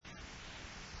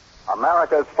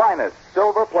America's finest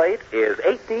silver plate is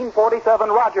 1847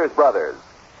 Rogers Brothers.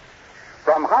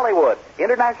 From Hollywood,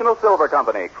 International Silver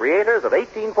Company, creators of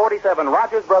 1847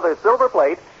 Rogers Brothers Silver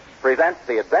Plate, presents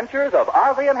The Adventures of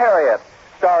Ozzie and Harriet,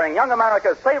 starring young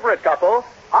America's favorite couple,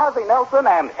 Ozzie Nelson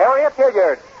and Harriet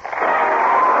Hilliard.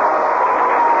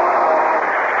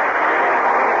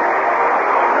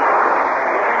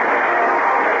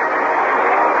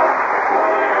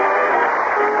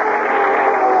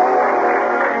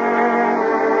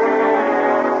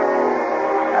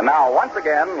 And now, once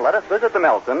again, let us visit the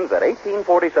Nelsons at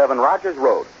 1847 Rogers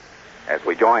Road. As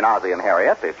we join Ozzie and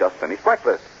Harriet, they've just finished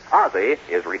breakfast. Ozzie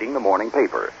is reading the morning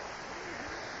paper.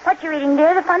 What you reading,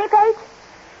 dear? The funny page?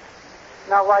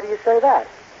 Now, why do you say that?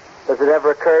 Does it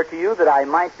ever occur to you that I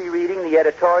might be reading the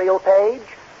editorial page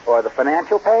or the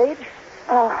financial page?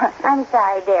 Oh, I'm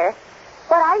sorry, dear.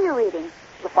 What are you reading?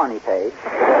 The funny page.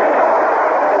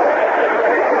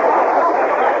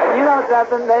 You know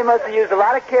something? They must have used a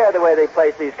lot of care the way they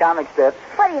place these comic strips.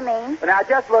 What do you mean? But now,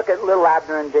 just look at little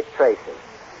Abner and Dick Tracy.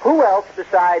 Who else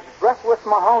besides Breathless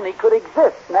Mahoney could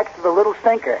exist next to the little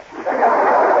stinker?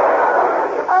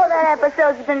 Oh, that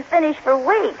episode's been finished for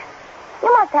weeks.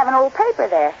 You must have an old paper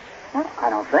there. I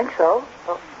don't think so.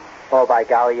 Oh, by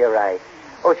golly, you're right.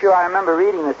 Oh, sure, I remember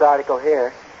reading this article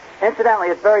here. Incidentally,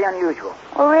 it's very unusual.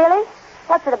 Oh, really?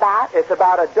 What's it about? It's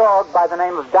about a dog by the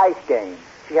name of Dice Game.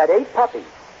 She had 8 puppies.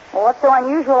 Well, what's so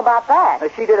unusual about that?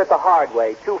 She did it the hard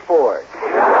way, 2 4s.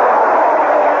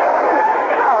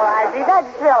 Oh, Ozzie, that's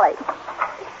silly.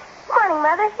 Morning,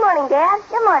 Mother. Morning, Dad.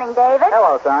 Good morning, David.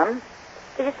 Hello, son.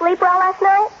 Did you sleep well last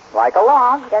night? Like a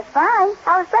log. Just fine.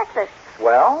 How was breakfast?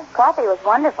 Well? Coffee was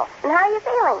wonderful. And how are you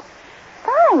feeling?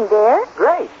 Fine, dear.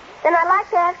 Great. Then I'd like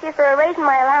to ask you for a raise in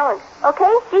my allowance.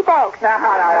 Okay? Gee, thanks. No.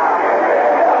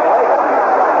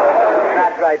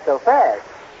 Not right so fast.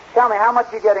 Tell me, how much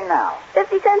are you getting now?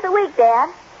 50 cents a week, Dad.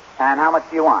 And how much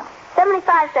do you want?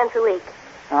 75 cents a week.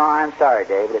 Oh, I'm sorry,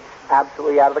 David. It's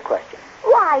absolutely out of the question.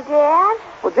 Why, Dad?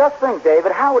 Well, just think,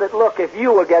 David, how would it look if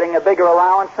you were getting a bigger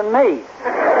allowance than me?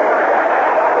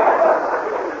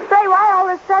 Say, why all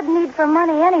this sudden need for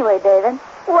money anyway, David?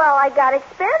 Well, I got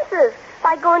expenses,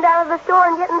 like going down to the store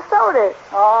and getting sodas.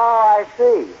 Oh, I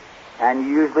see. And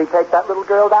you usually take that little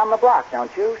girl down the block,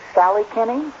 don't you? Sally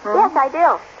Kinney? Yes, I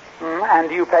do. And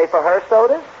do you pay for her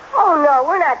sodas? Oh, no,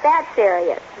 we're not that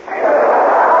serious.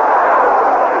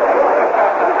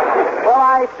 Well,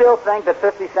 I still think that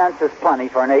 50 cents is plenty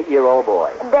for an 8-year-old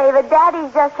boy. David,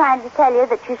 Daddy's just trying to tell you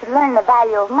that you should learn the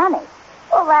value of money.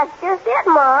 Well, that's just it,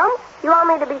 Mom. You want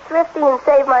me to be thrifty and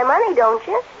save my money, don't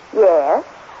you? Yes.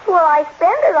 Well, I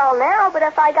spend it all now, but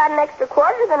if I got an extra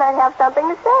quarter, then I'd have something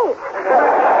to save.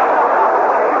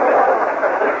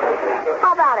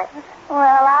 How about it?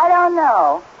 Well, I don't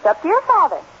know. It's up to your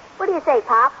father. What do you say,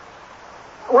 Pop?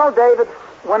 Well, David,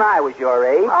 when I was your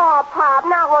age... Oh, Pop,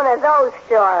 not one of those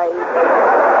stories.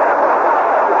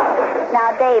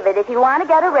 Now, David, if you want to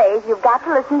get a raise, you've got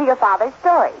to listen to your father's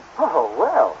story. Oh,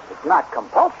 well, it's not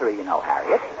compulsory, you know,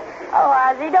 Harriet. Oh,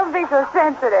 Ozzie, don't be so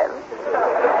sensitive.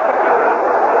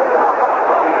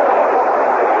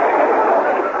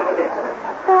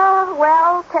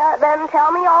 Well, then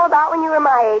tell me all about when you were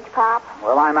my age, Pop.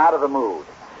 Well, I'm out of the mood.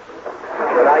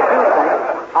 But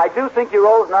I do think you're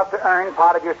old enough to earn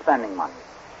part of your spending money.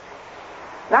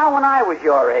 Now, when I was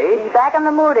your age... He's back in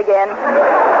the mood again.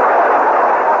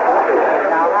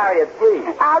 Now, Harriet,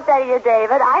 please. I'll tell you,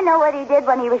 David, I know what he did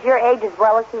when he was your age as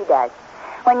well as he does.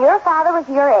 When your father was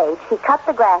your age, he cut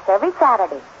the grass every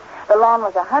Saturday. The lawn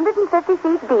was 150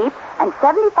 feet deep and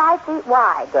 75 feet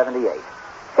wide.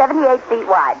 78 feet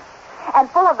wide. And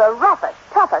full of the roughest,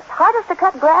 toughest, hardest to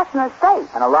cut grass in the state.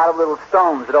 And a lot of little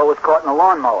stones that always caught in the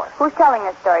lawnmower. Who's telling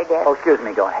this story, dear? Oh, excuse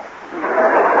me, go ahead.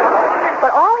 But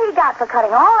all he got for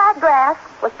cutting all that grass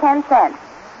was 10 cents.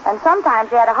 And sometimes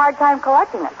he had a hard time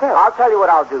collecting it, too. I'll tell you what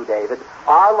I'll do, David.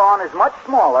 Our lawn is much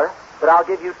smaller, but I'll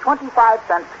give you 25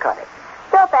 cents to cut it.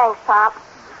 Still thanks, Pop.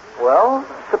 Well,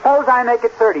 suppose I make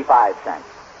it 35 cents.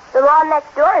 The lawn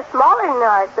next door is smaller than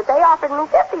ours, but they offered me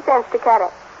 50 cents to cut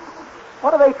it.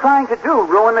 What are they trying to do,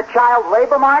 ruin the child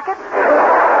labor market?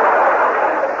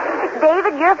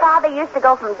 David, your father used to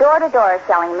go from door to door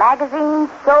selling magazines,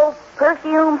 soap,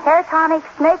 perfume, hair tonics,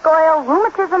 snake oil,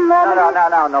 rheumatism remedies.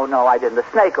 No, I didn't. The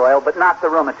snake oil, but not the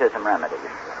rheumatism remedies.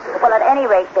 Well, at any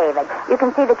rate, David, you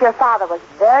can see that your father was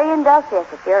very industrious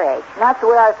at your age. That's the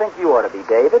way I think you ought to be,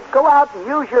 David. Go out and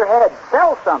use your head.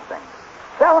 Sell something.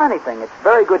 Sell anything. It's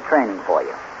very good training for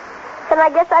you. Then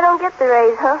I guess I don't get the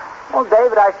raise, huh? Well,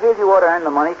 David, I feel you ought to earn the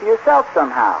money for yourself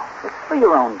somehow. It's for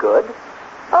your own good.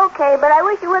 Okay, but I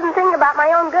wish you wouldn't think about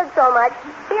my own good so much.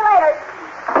 See you later.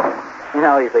 You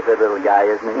know he's a good little guy,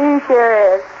 isn't he? He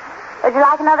sure is. Would you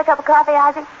like another cup of coffee,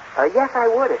 Ozzie? Yes, I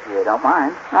would, if you don't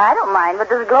mind. I don't mind, but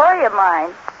does Gloria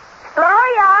mind?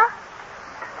 Gloria?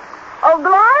 Oh,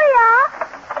 Gloria?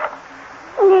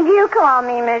 Did you call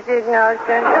me, Mrs.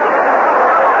 Nelson?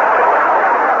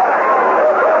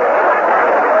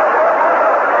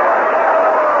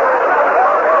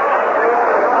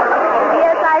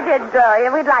 Yes, I did,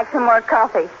 Gloria. We'd like some more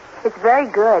coffee. It's very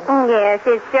good. Yes,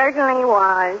 it certainly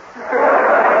was.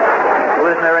 Well,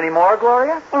 isn't there any more,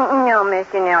 Gloria? No,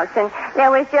 Mr. Nelson.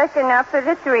 There was just enough for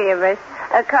the three of us.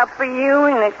 A cup for you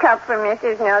and a cup for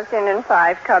Mrs. Nelson and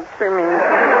 5 cups for me.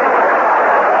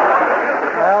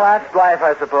 Well, that's life,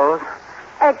 I suppose.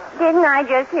 Didn't I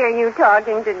just hear you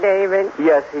talking to David?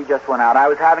 Yes, he just went out. I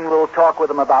was having a little talk with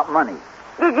him about money.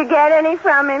 Did you get any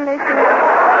from him, Mr. Nelson?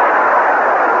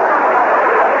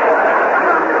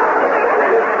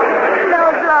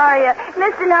 No, Gloria.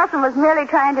 Mr. Nelson was merely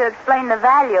trying to explain the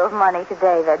value of money to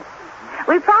David.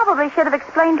 We probably should have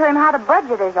explained to him how to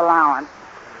budget his allowance.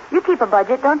 You keep a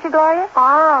budget, don't you, Gloria?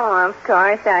 Oh, of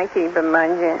course I keep a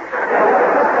budget.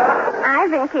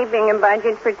 I've been keeping a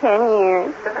budget for 10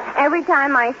 years. Every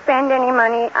time I spend any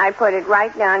money, I put it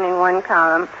right down in one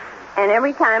column. And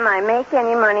every time I make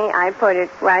any money, I put it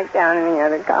right down in the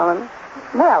other column.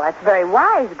 Well, that's very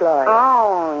wise, Gloria.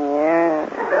 Oh, yeah.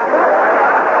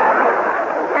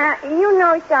 You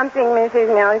know something, Mrs.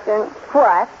 Nelson.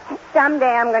 What?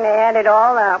 Someday I'm going to add it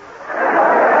all up.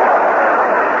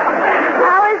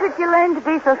 How is it you learned to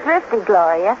be so thrifty,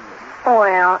 Gloria?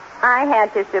 Well, I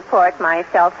had to support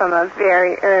myself from a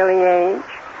very early age.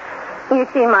 You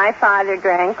see, my father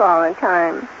drank all the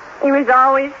time. He was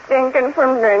always stinking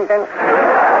from drinking.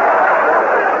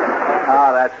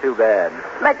 Oh, that's too bad.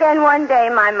 But then one day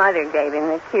my mother gave him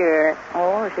the cure.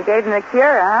 Oh, she gave him the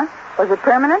cure, huh? Was it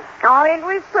permanent? Oh, it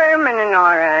was permanent,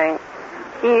 all right.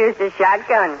 She used a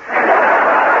shotgun.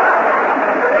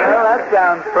 Well, that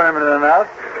sounds permanent enough.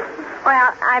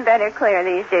 Well, I better clear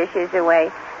these dishes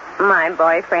away. My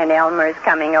boyfriend Elmer's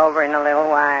coming over in a little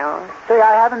while. Say,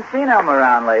 I haven't seen him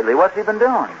around lately. What's he been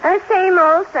doing? The same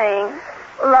old thing.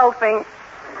 Loafing.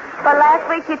 But last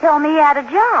week you told me he had a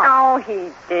job. Oh,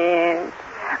 he did.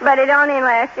 But it only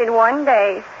lasted one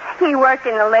day. He worked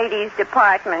in a ladies'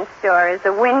 department store as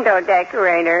a window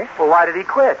decorator. Well, why did he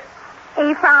quit?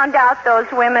 He found out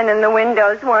those women in the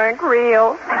windows weren't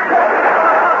real.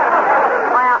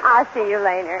 Well, I'll see you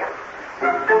later.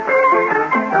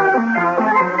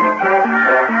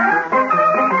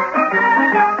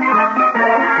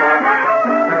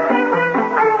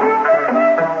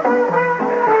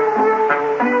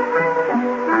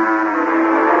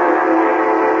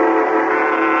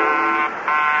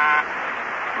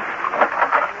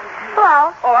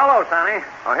 Hello. Oh, hello, Sonny.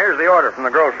 Oh, here's the order from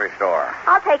the grocery store.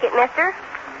 I'll take it, mister.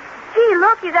 Gee,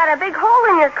 look, you got a big hole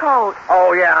in your coat.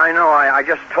 Oh, yeah, I know. I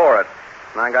just tore it.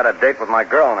 And I got a date with my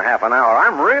girl in a half an hour.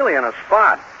 I'm really in a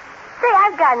spot. Say,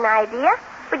 I've got an idea.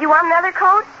 Would you want another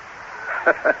coat?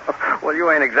 Well,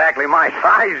 you ain't exactly my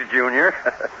size, Junior.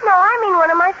 No, I mean one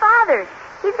of my father's.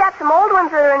 He's got some old ones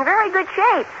that are in very good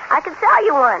shape. I could sell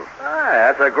you one.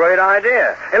 That's a great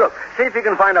idea. Hey, look, see if you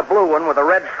can find a blue one with a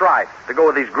red stripe to go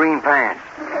with these green pants.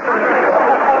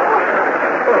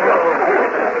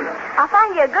 I'll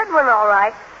find you a good one, all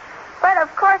right. But,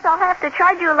 of course, I'll have to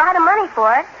charge you a lot of money for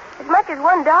it. As much as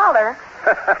 $1.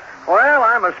 Well,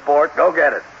 I'm a sport. Go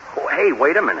get it. Oh, hey,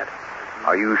 wait a minute.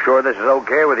 Are you sure this is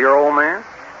okay with your old man?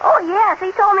 Oh, yes.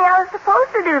 He told me I was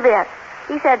supposed to do this.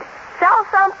 He said, sell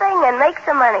something and make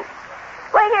some money.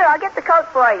 Wait here. I'll get the coat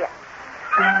for you.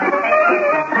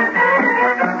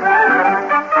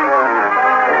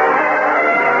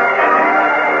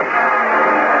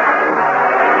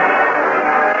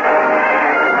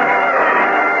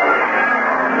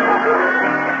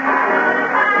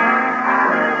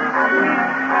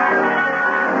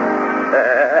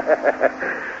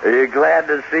 Are you glad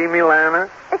to see me, Lana?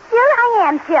 Sure I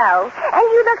am, Joe. And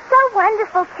you look so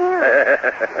wonderful, too. Say,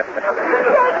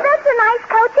 that's a nice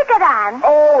coat you got on.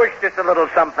 Oh, it's just a little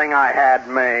something I had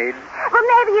made. Well,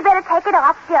 maybe you better take it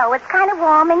off, Joe. It's kind of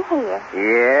warm in here.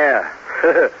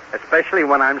 Yeah. Especially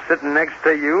when I'm sitting next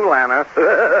to you, Lana.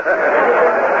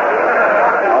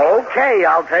 Okay,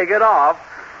 I'll take it off.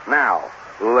 Now,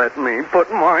 let me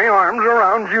put my arms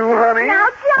around you, honey. Now,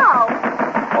 Joe.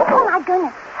 Oh, my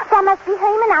goodness. That must be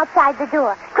Heyman outside the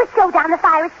door. Quick, go down the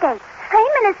fire escape.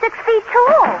 Heyman is 6 feet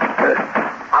tall.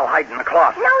 I'll hide in the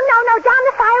closet. No, down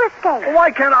the fire escape.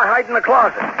 Why can't I hide in the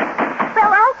closet? Well,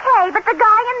 okay, but the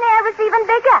guy in there was even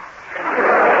bigger.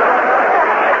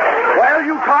 Well,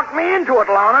 you talked me into it,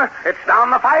 Lana. It's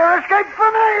down the fire escape for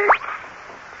me.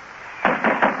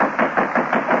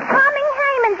 Coming,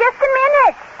 Heyman, just a minute.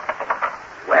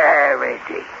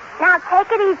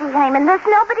 Take it easy, Heyman. There's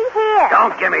nobody here.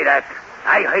 Don't give me that.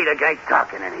 I hate a guy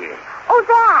talking in here. Oh,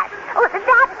 that was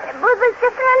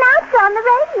just an announcer on the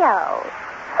radio.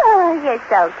 Oh, you're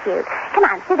so cute. Come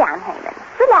on, sit down, Heyman.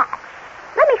 Relax.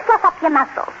 Let me fluff up your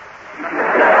muscles.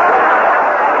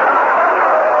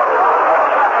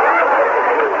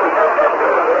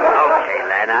 Okay,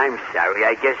 lad, I'm sorry.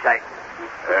 I guess I...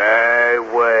 Hey,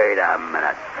 wait a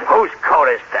minute. Whose coat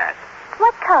is that?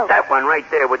 What coat? That one right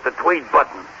there with the tweed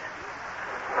buttons.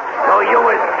 So you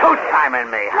was two-timing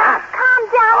me, huh? Calm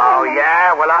down, Oh, Heyman.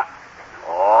 yeah? Well,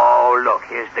 Oh, look,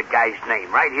 here's the guy's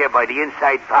name, right here by the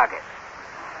inside pocket.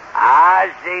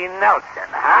 Ozzie Nelson,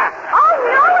 huh? Oh,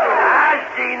 no.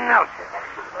 Ozzie Nelson.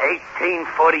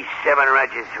 1847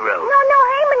 Rogers Road. No,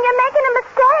 Heyman, you're making a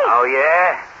mistake. Oh,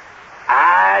 yeah?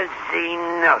 Ozzie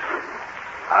Nelson.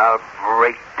 I'll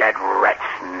break that rat's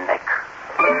neck.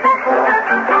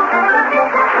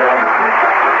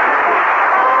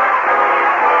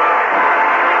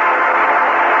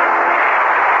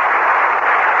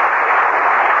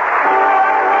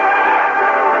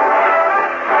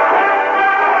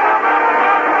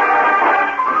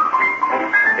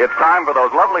 It's time for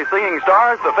those lovely singing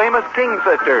stars, the famous King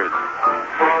Sisters.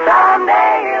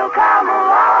 Someday he'll come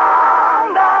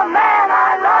along, the man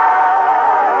I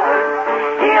love.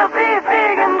 He'll be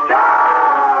big and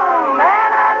strong,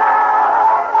 man I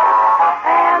love.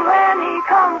 And when he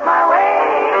comes my way,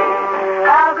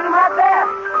 I'll do my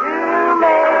best to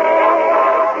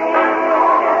make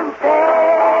him stay.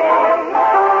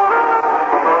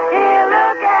 He'll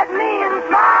look at me and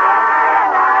smile,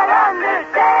 I'd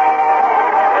understand.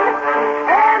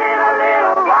 And in a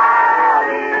little while,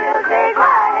 he'll take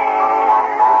my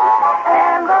hand.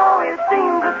 And though it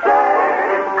seems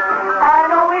absurd, I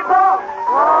know we both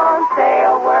won't say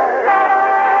a word.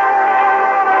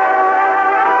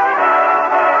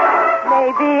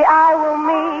 Maybe I will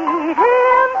meet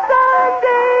him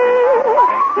someday.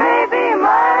 Maybe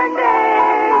Monday.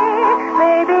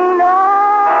 Maybe not.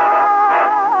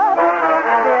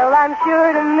 Still, I'm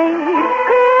sure to meet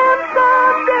him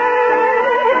someday.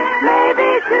 Maybe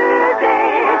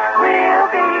today will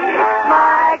be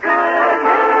my good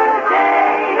news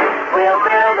day. We'll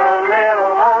build a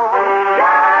little home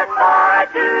just for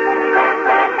two,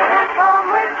 from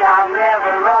which I'll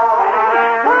never roam.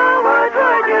 Would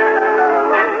you?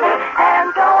 And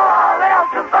so all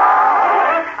else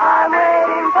above, I'm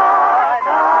waiting for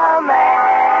the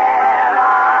man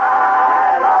I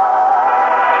love.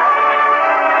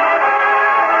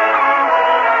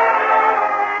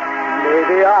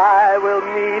 Maybe I will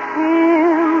meet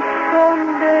him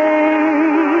someday.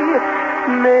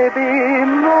 Maybe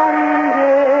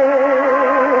Monday.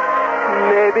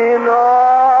 Maybe not.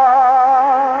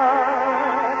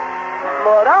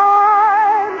 But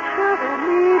I'm sure to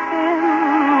meet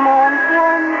him on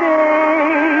one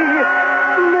day.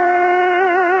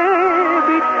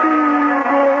 Maybe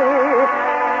Tuesday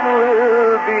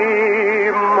will be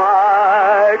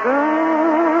my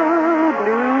good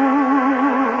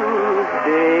news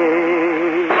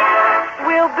day.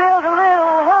 We'll build a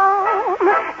little home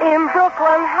in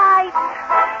Brooklyn Heights,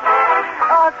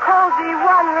 a cozy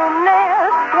one-room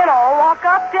nest, and I'll walk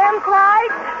up 10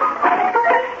 flights.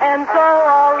 And so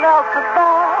all else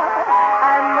above,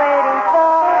 I'm waiting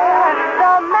for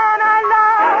the man I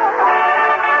love.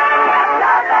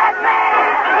 Love that man.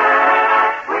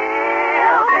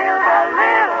 We'll build a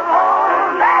little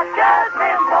home that's just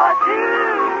meant for two.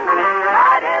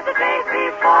 I'd hesitate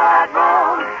before I'd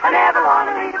roam. I never want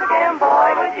to leave again, boy,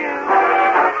 with you.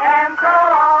 And so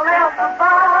all else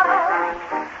above,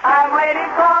 I'm waiting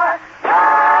for the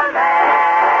man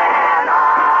I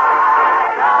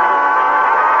love.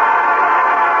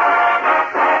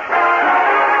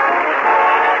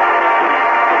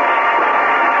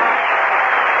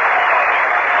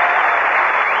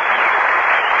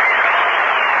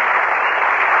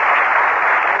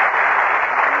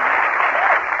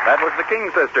 That was the King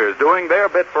Sisters doing their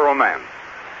bit for romance.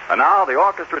 And now the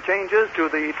orchestra changes to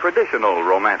the traditional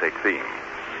romantic theme.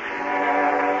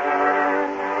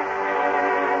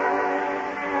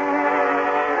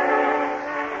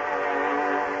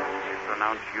 I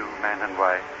pronounce you man and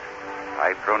wife.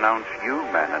 I pronounce you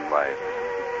man and wife.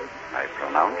 I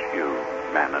pronounce you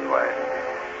man and wife.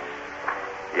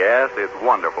 Yes, it's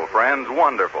wonderful, friends,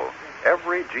 wonderful.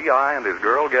 Every GI and his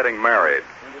girl getting married.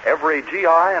 Every GI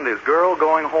and his girl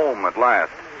going home at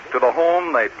last, to the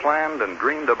home they planned and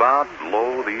dreamed about,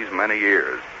 lo, these many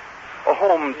years. A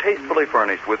home tastefully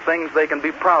furnished with things they can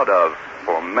be proud of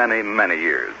for many, many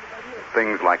years.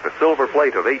 Things like the silver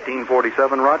plate of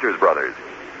 1847 Rogers Brothers.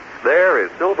 There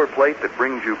is silver plate that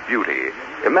brings you beauty,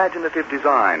 imaginative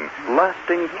design,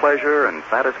 lasting pleasure and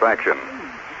satisfaction.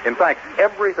 In fact,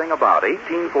 everything about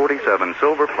 1847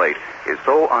 silver plate is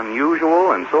so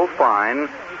unusual and so fine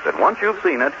that once you've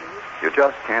seen it, you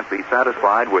just can't be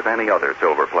satisfied with any other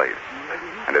silver plate.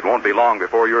 And it won't be long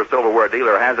before your silverware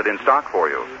dealer has it in stock for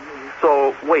you.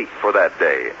 So wait for that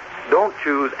day. Don't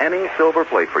choose any silver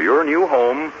plate for your new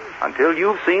home until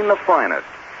you've seen the finest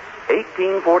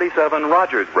 1847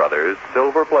 Rogers Brothers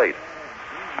silver plate.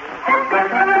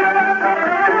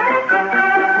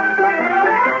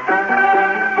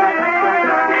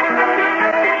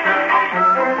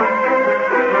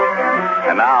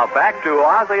 And now back to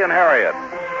Ozzie and Harriet.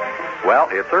 Well,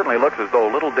 it certainly looks as though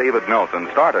little David Nelson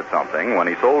started something when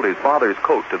he sold his father's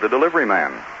coat to the delivery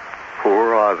man.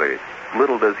 Poor Ozzie.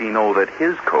 Little does he know that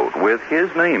his coat with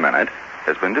his name in it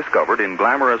has been discovered in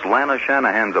glamorous Lana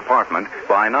Shanahan's apartment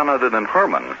by none other than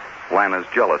Herman, Lana's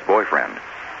jealous boyfriend.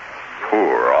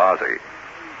 Poor Ozzie.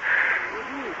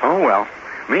 Oh, well.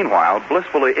 Meanwhile,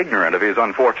 blissfully ignorant of his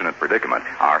unfortunate predicament,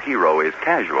 our hero is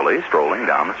casually strolling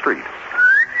down the street.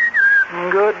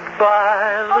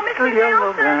 Goodbye, Mr.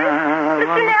 Nelson.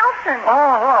 Mr. Nelson.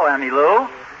 Oh, hello, Emmy Lou.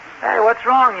 Hey, what's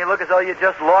wrong? You look as though you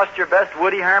just lost your best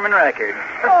Woody Herman record.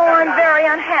 Oh, I'm very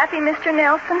unhappy, Mr.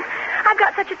 Nelson. I've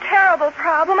got such a terrible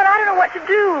problem, and I don't know what to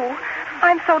do.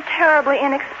 I'm so terribly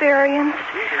inexperienced.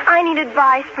 I need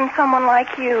advice from someone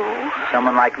like you.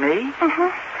 Someone like me?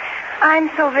 Mm-hmm. I'm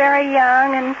so very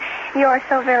young, and you're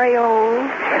so very old.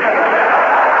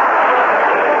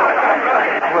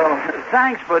 Well,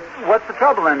 thanks, but what's the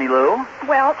trouble, Emmy Lou?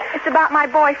 Well, it's about my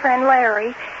boyfriend,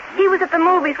 Larry. He was at the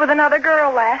movies with another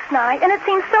girl last night, and it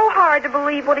seems so hard to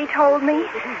believe what he told me.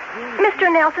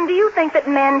 Mr. Nelson, do you think that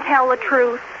men tell the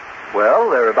truth? Well,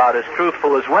 they're about as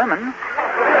truthful as women.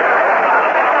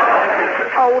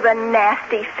 Oh, the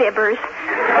nasty fibbers.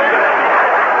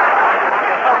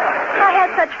 I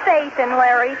had such faith in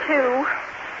Larry, too.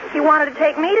 He wanted to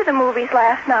take me to the movies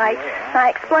last night, and I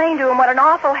explained to him what an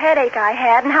awful headache I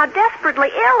had and how desperately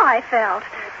ill I felt.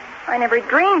 I never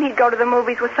dreamed he'd go to the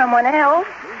movies with someone else.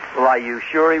 Well, are you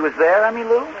sure he was there, Emmy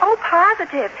Lou? Oh,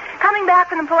 positive. Coming back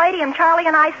from the Palladium, Charlie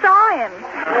and I saw him.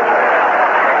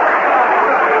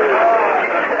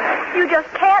 You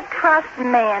just can't trust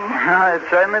men. It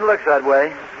certainly looks that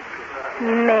way.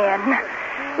 Men.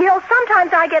 You know,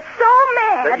 sometimes I get so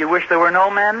mad. That you wish there were no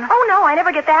men? Oh, no, I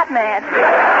never get that mad.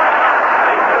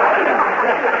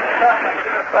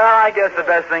 Well, I guess the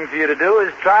best thing for you to do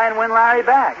is try and win Larry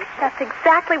back. That's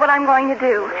exactly what I'm going to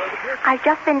do. I've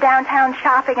just been downtown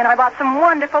shopping, and I bought some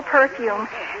wonderful perfume.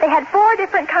 They had 4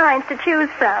 different kinds to choose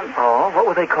from. Oh, what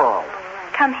were they called?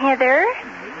 Come hither,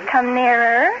 come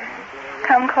nearer,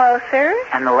 come closer.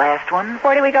 And the last one?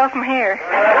 Where do we go from here?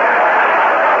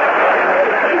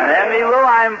 Emmy Lou,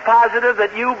 I'm positive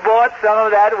that you bought some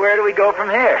of that. Where do we go from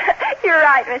here? You're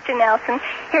right, Mr. Nelson.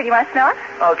 Here, do you want to smell it?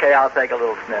 Okay, I'll take a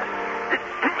little sniff.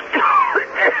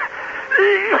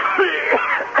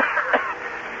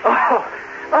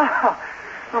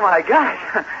 Oh, my gosh.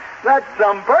 That's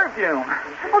some perfume.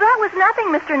 Well, that was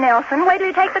nothing, Mr. Nelson. Wait till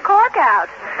you take the cork out.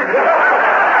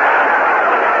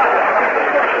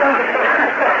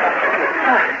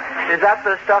 Is that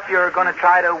the stuff you're going to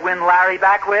try to win Larry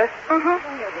back with? Mm-hmm.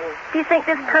 Do you think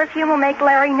this perfume will make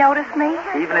Larry notice me?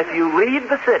 Even if you leave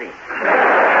the city.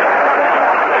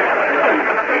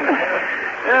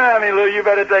 Yeah, I mean, Lou, you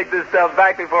better take this stuff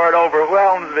back before it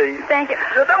overwhelms me. Thank you.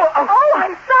 Oh,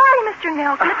 I'm sorry, Mr.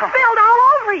 Nelson. It spilled all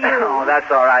over you. Oh, that's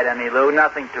all right, Emmy Lou.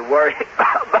 Nothing to worry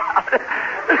about.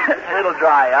 It'll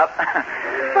dry up.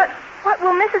 But what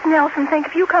will Mrs. Nelson think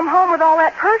if you come home with all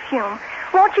that perfume?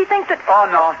 Won't she think that... Oh,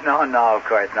 no, of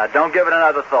course not. Don't give it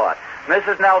another thought.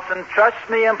 Mrs. Nelson trusts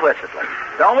me implicitly.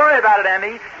 Don't worry about it,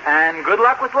 Emmy. And good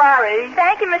luck with Larry.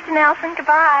 Thank you, Mr. Nelson.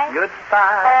 Goodbye.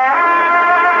 Goodbye.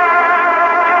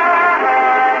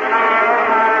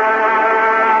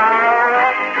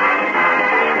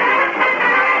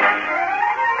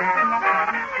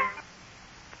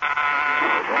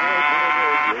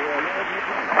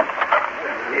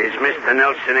 Is Mr.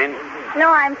 Nelson in?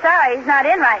 No, I'm sorry. He's not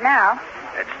in right now.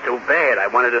 That's too bad. I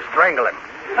wanted to strangle him.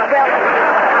 Well,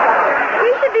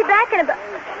 he should be back in about...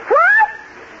 What?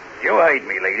 You heard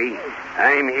me, lady.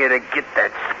 I'm here to get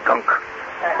that skunk.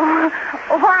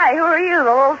 Why? Who are you,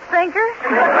 the little stinker?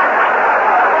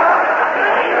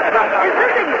 Is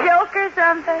this a joke or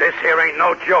something? This here ain't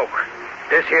no joke.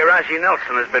 This here Ozzie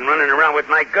Nelson has been running around with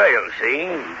my girl, see?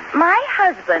 My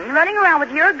husband running around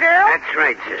with your girl? That's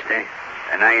right, sister.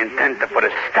 And I intend to put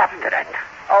a stop to that.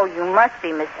 Oh, you must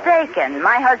be mistaken.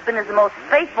 My husband is the most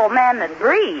faithful man that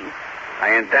breathes.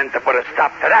 I intend to put a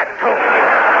stop to that, too.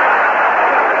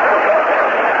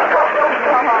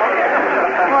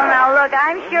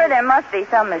 I'm sure there must be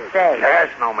some mistake.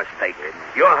 There's no mistake.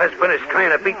 Your husband is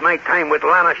trying to beat my time with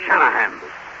Lana Shanahan,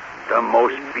 the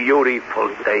most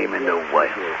beautiful dame in the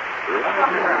world.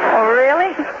 Oh,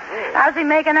 really? How's he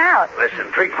making out? Listen,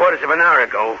 3/4 of an hour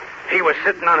ago, he was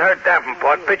sitting on her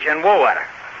davenport pitching wool at her.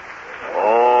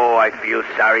 Oh, I feel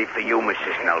sorry for you,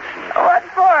 Mrs. Nelson. What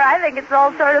for? I think it's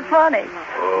all sort of funny.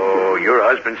 Oh, your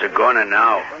husband's a goner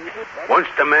now. Once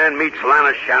the man meets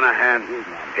Lana Shanahan,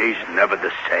 he's never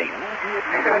the same.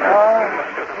 Oh,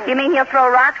 you mean he'll throw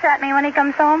rocks at me when he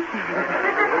comes home?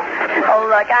 Oh,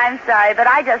 look, I'm sorry, but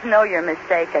I just know you're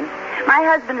mistaken. My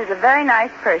husband is a very nice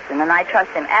person, and I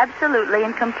trust him absolutely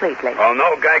and completely. Well,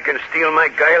 no guy can steal my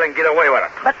girl and get away with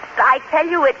it. But I tell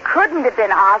you, it couldn't have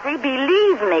been Ozzie.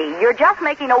 Believe me, you're just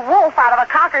making a wolf out of a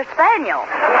cocker spaniel.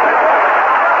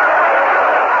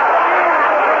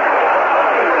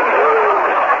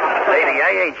 Lady,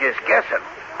 I ain't just guessing.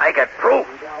 I got proof.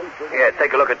 Here,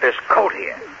 take a look at this coat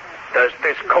here. Does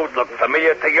this coat look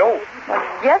familiar to you? Well,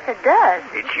 yes, it does.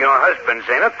 It's your husband's,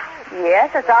 ain't it?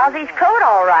 Yes, it's Ozzie's coat,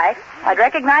 all right. I'd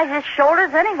recognize his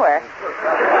shoulders anywhere.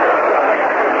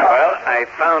 Well, I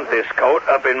found this coat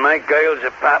up in my girl's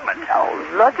apartment. Oh,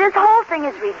 look, this whole thing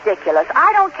is ridiculous.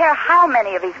 I don't care how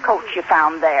many of these coats you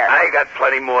found there. I got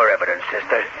plenty more evidence,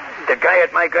 sister. The guy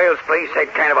at my girl's place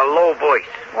had kind of a low voice.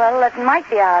 Well, it might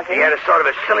be Ozzie. He had a sort of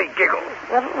a silly giggle.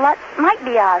 Well, it might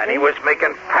be Ozzie. And he was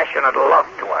making passionate love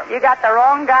to her. You got the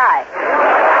wrong guy.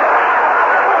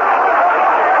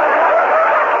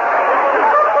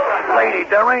 Lady,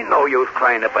 there ain't no use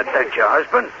trying to protect your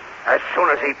husband. As soon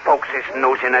as he pokes his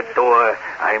nose in that door,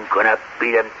 I'm gonna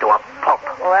beat him to a pulp.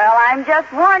 Well, I'm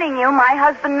just warning you, my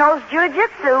husband knows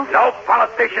jiu-jitsu. No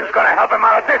politician's gonna help him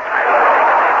out of this.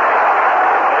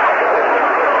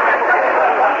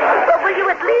 But will you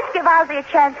at least give Ozzie a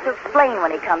chance to explain when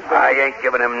he comes in? I ain't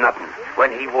giving him nothing. When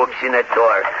he walks in that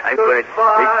door, I'm gonna...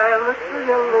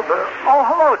 Oh,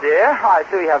 hello, dear. I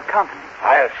see you have company.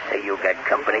 I'll say you got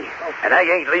company. And I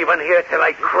ain't leaving here till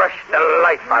I crush the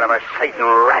life out of a Satan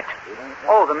rat.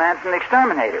 Oh, the man from the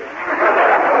exterminators.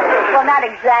 Well, not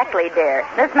exactly, dear.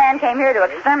 This man came here to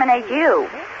exterminate you.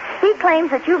 He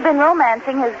claims that you've been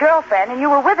romancing his girlfriend and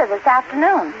you were with her this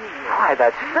afternoon. Why,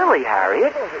 that's silly,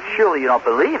 Harriet. Surely you don't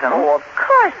believe him. Oh, of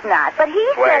course not. But he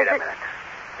Wait says a minute.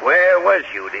 Where was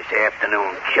you this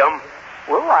afternoon, chum?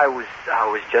 Well, I was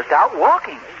just out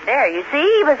walking. There, you see,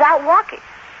 he was out walking.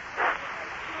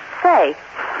 Say,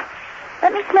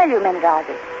 let me smell you a minute,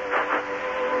 Ozzie.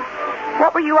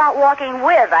 What were you out walking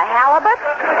with, a halibut?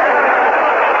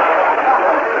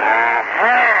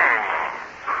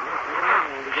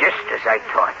 Just as I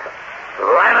thought.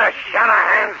 Lana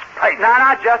Shanahan's pipe.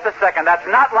 No, just a second. That's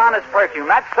not Lana's perfume.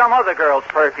 That's some other girl's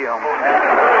perfume.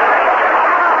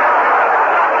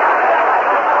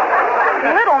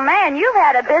 Little man, you've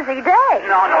had a busy day.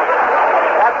 No.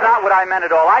 That's not what I meant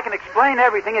at all. I can explain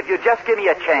everything if you just give me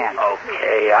a chance.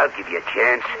 Okay, I'll give you a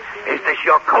chance. Is this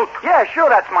your coat? Yeah, sure,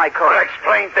 that's my coat. Well,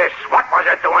 explain this. What was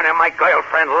it doing in my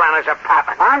girlfriend Lana's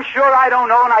apartment? I'm sure I don't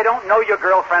know, and I don't know your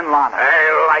girlfriend, Lana.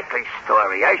 A likely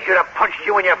story. I should have punched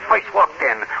you when you first walked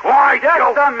in. Why, Just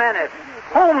Joe? a minute.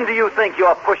 Whom do you think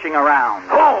you're pushing around?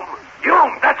 Home. You,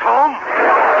 that's home.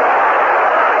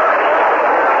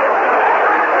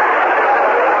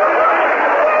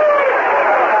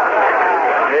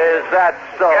 Is that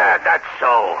so? Yeah, that's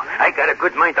so. I got a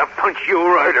good mind to punch you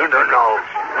right in the nose.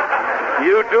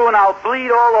 You do, and I'll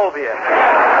bleed all over you.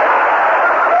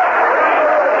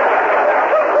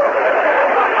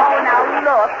 Oh, now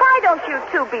look, why don't you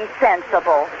two be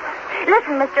sensible?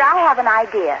 Listen, mister, I have an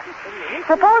idea.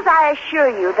 Suppose I assure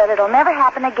you that it'll never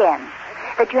happen again.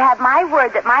 That you have my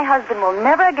word that my husband will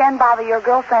never again bother your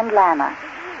girlfriend, Lana.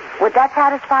 Would that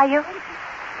satisfy you?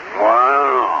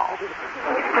 Well,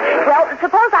 Well,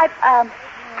 suppose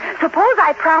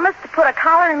I promise to put a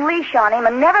collar and leash on him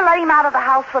and never let him out of the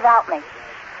house without me.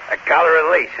 a collar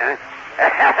and leash, huh?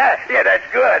 Yeah, that's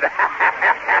good.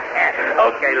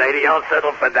 Okay, lady, I'll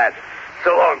settle for that.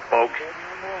 So long, folks.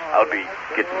 I'll be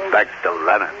getting back to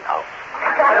Lana now.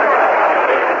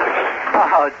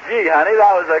 Oh, gee, honey,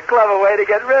 that was a clever way to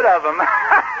get rid of him.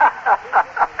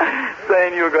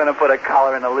 Saying you were going to put a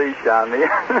collar and a leash on me.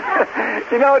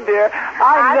 You know, dear,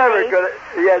 I'm never going to...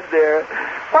 Yes, dear.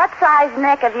 What size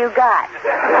neck have you got?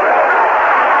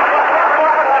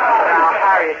 Now,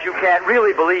 Harriet, you can't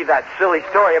really believe that silly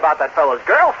story about that fellow's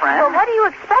girlfriend. Well, what do you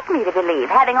expect me to believe?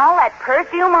 Having all that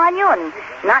perfume on you and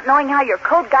not knowing how your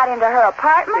coat got into her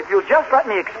apartment? If you'll just let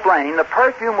me explain, the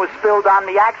perfume was spilled on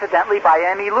me accidentally by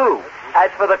Emmy Lou.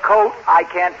 As for the coat, I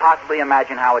can't possibly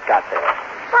imagine how it got there.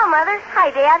 Hello, Mother.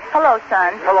 Hi, Dad. Hello,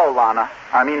 son. Hello, Lana.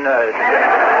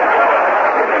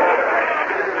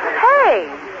 Hey,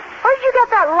 about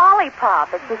that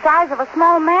lollipop? It's the size of a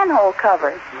small manhole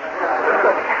cover.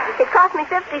 It cost me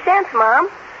 50 cents, Mom.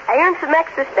 I earned some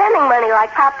extra spending money like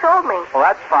Pop told me. Well,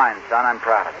 that's fine, son. I'm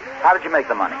proud of you. How did you make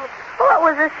the money? Well, it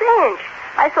was a cinch.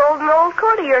 I sold an old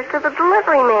coat of yours to the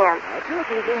delivery man.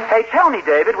 Hey, tell me,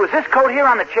 David, was this coat here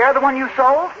on the chair the one you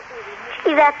sold?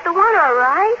 Gee, that's the one, all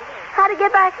right. How'd it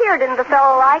get back here? Didn't the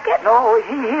fellow like it? No,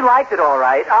 he liked it all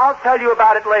right. I'll tell you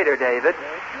about it later, David.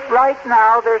 Right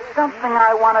now, there's something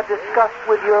I want to discuss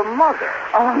with your mother.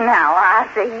 Oh, now,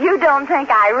 Ozzie, you don't think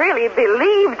I really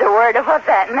believed a word of what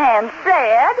that man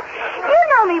said? You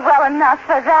know me well enough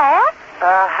for that.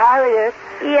 Harriet.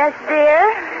 Yes,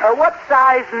 dear? What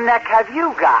size neck have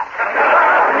you got?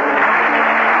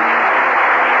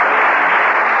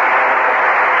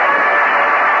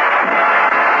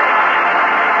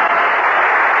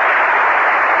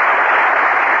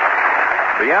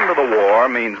 The end of the war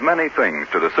means many things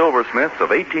to the silversmiths of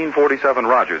 1847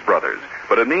 Rogers Brothers.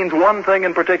 But it means one thing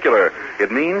in particular.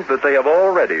 It means that they have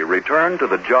already returned to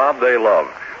the job they love,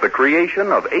 the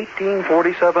creation of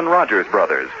 1847 Rogers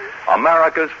Brothers,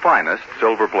 America's finest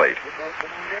silver plate.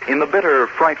 In the bitter,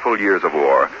 frightful years of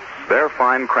war, their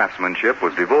fine craftsmanship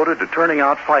was devoted to turning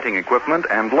out fighting equipment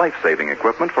and life-saving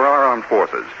equipment for our armed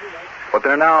forces. But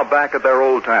they're now back at their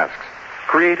old tasks,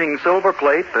 creating silver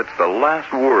plate that's the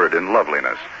last word in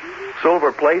loveliness.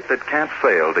 Silver plate that can't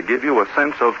fail to give you a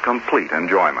sense of complete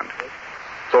enjoyment.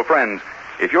 So, friends,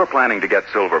 if you're planning to get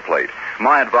silver plate,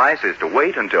 my advice is to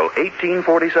wait until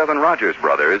 1847 Rogers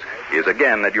Brothers is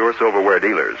again at your silverware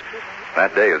dealers.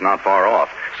 That day is not far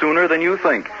off. Sooner than you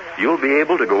think, you'll be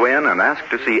able to go in and ask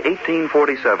to see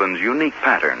 1847's unique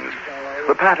patterns.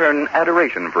 The pattern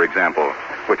Adoration, for example,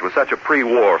 which was such a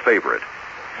pre-war favorite.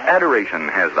 Adoration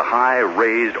has the high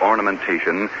raised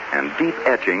ornamentation and deep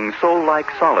etching so like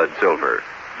solid silver.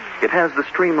 It has the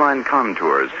streamlined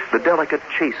contours, the delicate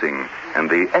chasing, and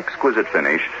the exquisite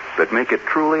finish that make it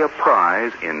truly a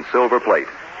prize in silver plate.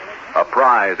 A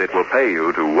prize it will pay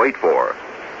you to wait for.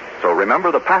 So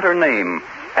remember the pattern name,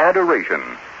 Adoration.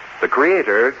 The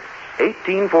creator,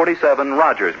 1847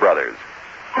 Rogers Brothers.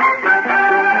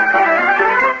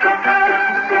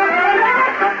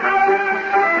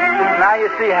 Now you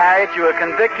see, Harriet, you are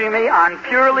convicting me on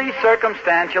purely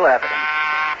circumstantial evidence.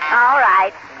 All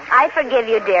right. I forgive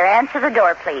you, dear. Answer the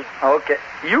door, please. Okay.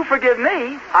 You forgive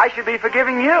me. I should be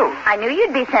forgiving you. I knew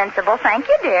you'd be sensible. Thank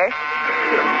you, dear.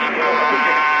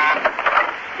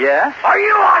 Yes? Are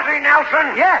you Ozzie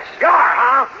Nelson? Yes. You are,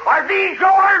 huh? Are these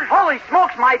yours? Holy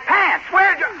smokes, my pants.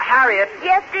 Where'd you... Harriet.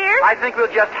 Yes, dear? I think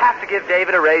we'll just have to give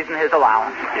David a raise in his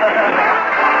allowance.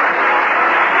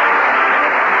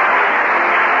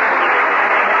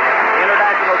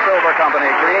 Silver Company,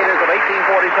 creators of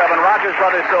 1847 Rogers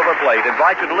Brothers Silver Plate,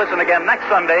 invite you to listen again next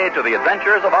Sunday to the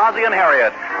adventures of Ozzie and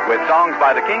Harriet, with songs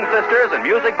by the King Sisters and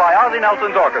music by Ozzie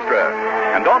Nelson's orchestra.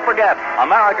 And don't forget,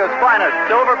 America's finest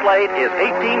silver plate is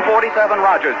 1847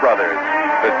 Rogers Brothers.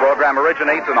 This program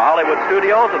originates in the Hollywood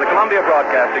studios of the Columbia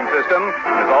Broadcasting System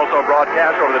and is also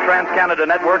broadcast over the Trans-Canada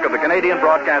Network of the Canadian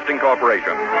Broadcasting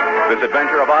Corporation. This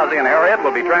adventure of Ozzie and Harriet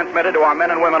will be transmitted to our men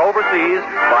and women overseas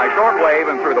by shortwave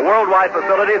and through the worldwide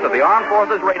facilities of the Armed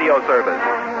Forces Radio Service.